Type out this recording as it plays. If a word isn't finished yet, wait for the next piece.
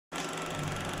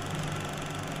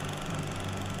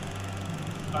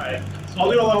All right, so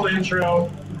I'll do a little intro,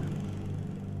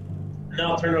 and then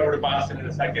I'll turn it over to Boston in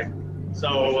a second.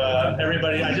 So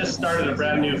everybody, I just started a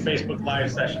brand new Facebook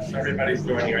Live session, so everybody's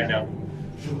joining right now.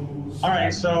 All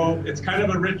right, so it's kind of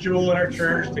a ritual in our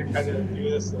church to kind of do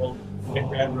this little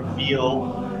grand reveal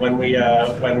when we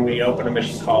open a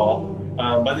mission call.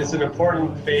 But it's an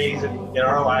important phase in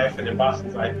our life and in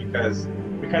Boston's life because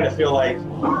we kind of feel like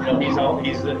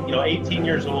he's 18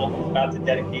 years old. He's about to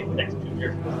dedicate the next 2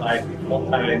 years of his life to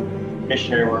full-time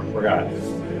missionary work for God.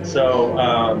 So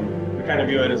we kind of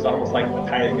view it as almost like the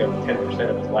tithing of 10%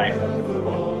 of his life.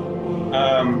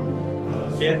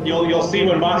 You'll see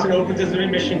when Boston opens his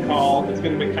mission call, it's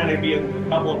going to kind of be in a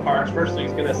couple of parts. First,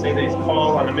 he's going to say that he's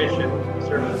called on a mission to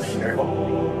serve as a missionary,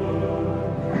 hopefully.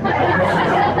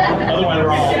 Otherwise,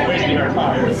 we're all wasting our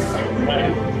time.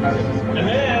 Right?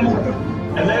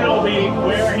 And then it'll be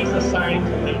where he's assigned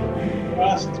to live. For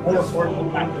us, it's more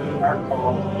important than our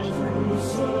call as a missionary.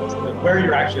 It's where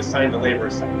you're actually assigned to labor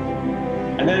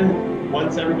assignment. And then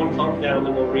once everyone calms down,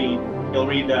 then he'll read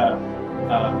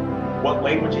what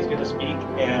language he's going to speak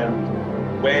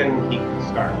and when he can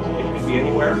start. It could be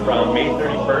anywhere from May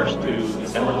 31st to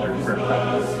December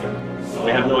 31st.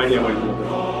 We have no idea what he's going to do.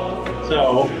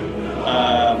 So,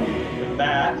 with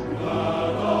that,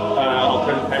 I'll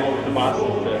turn the time over to Boston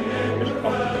to finish the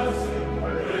call. Are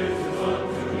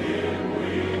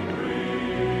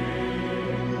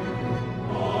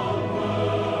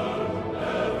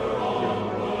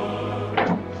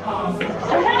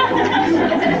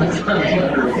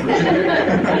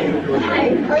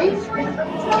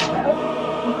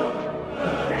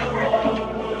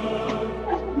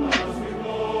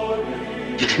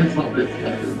you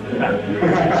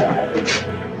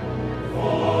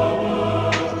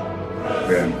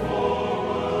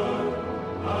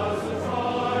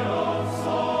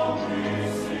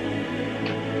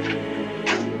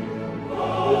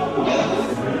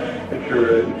sure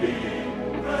it's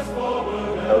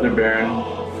Elder Barron,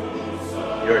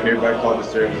 you are hereby called to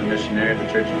serve as a missionary of the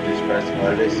Church of Jesus Christ of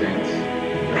Latter-day Saints.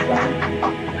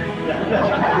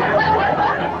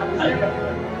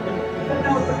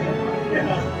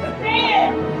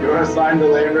 You are assigned to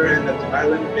labor in the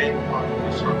Thailand Bank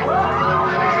Mission.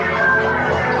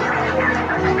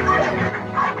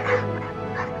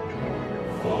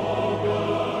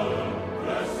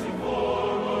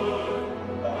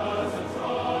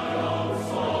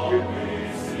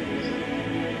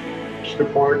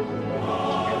 Report.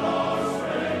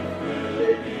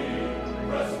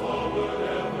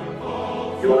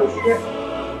 You want to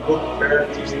book prayer,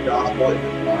 teach the gospel, and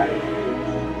provide.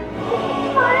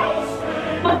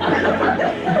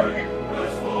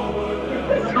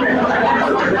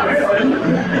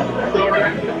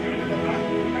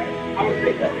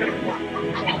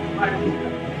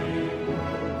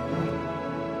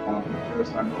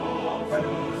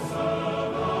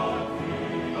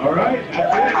 All right.